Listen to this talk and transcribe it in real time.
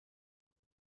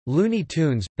Looney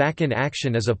Tunes – Back in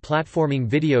Action is a platforming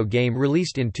video game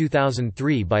released in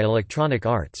 2003 by Electronic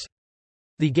Arts.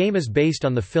 The game is based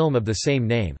on the film of the same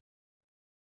name.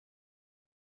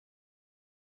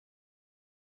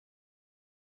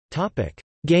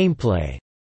 Gameplay.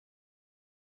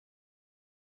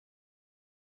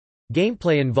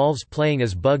 Gameplay involves playing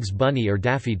as Bugs Bunny or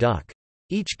Daffy Duck.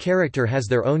 Each character has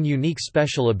their own unique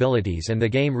special abilities and the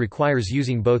game requires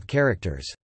using both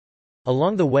characters.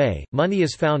 Along the way, money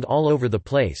is found all over the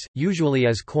place, usually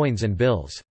as coins and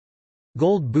bills.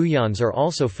 Gold bullions are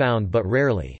also found but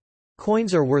rarely.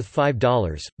 Coins are worth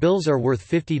 $5, bills are worth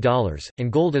 $50,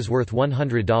 and gold is worth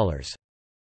 $100.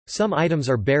 Some items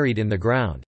are buried in the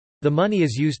ground. The money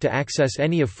is used to access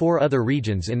any of 4 other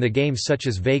regions in the game such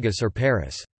as Vegas or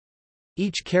Paris.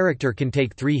 Each character can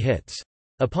take 3 hits.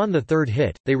 Upon the 3rd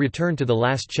hit, they return to the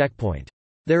last checkpoint.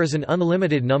 There is an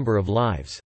unlimited number of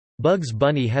lives. Bugs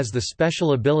Bunny has the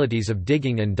special abilities of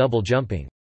digging and double jumping.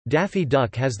 Daffy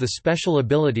Duck has the special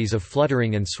abilities of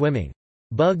fluttering and swimming.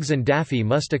 Bugs and Daffy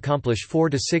must accomplish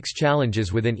 4 to 6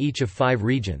 challenges within each of 5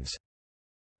 regions.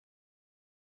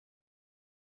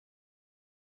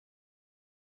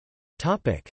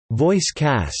 Voice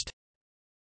cast.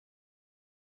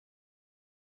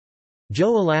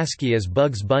 Joe Alasky as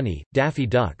Bugs Bunny, Daffy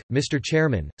Duck, Mr.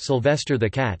 Chairman, Sylvester the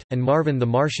Cat, and Marvin the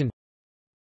Martian.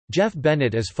 Jeff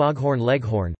Bennett as Foghorn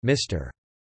Leghorn, Mr.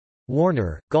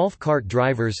 Warner, golf cart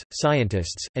drivers,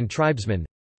 scientists, and tribesmen.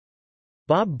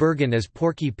 Bob Bergen as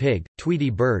Porky Pig, Tweety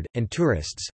Bird, and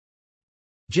tourists.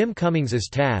 Jim Cummings as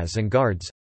Taz and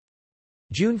guards.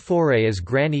 June Foray as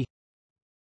Granny.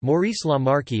 Maurice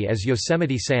Lamarche as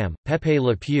Yosemite Sam, Pepe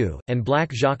Le Pew, and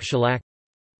Black Jacques Shellac.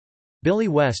 Billy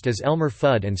West as Elmer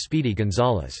Fudd and Speedy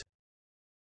Gonzales.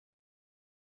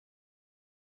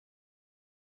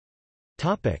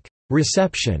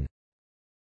 Reception.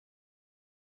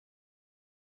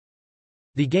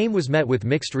 The game was met with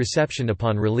mixed reception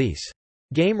upon release.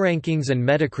 GameRankings and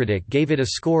Metacritic gave it a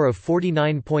score of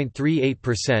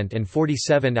 49.38% and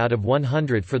 47 out of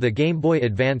 100 for the Game Boy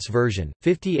Advance version,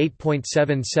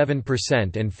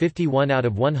 58.77% and 51 out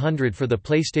of 100 for the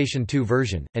PlayStation 2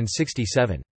 version, and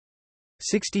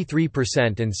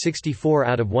 67.63% and 64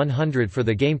 out of 100 for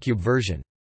the GameCube version.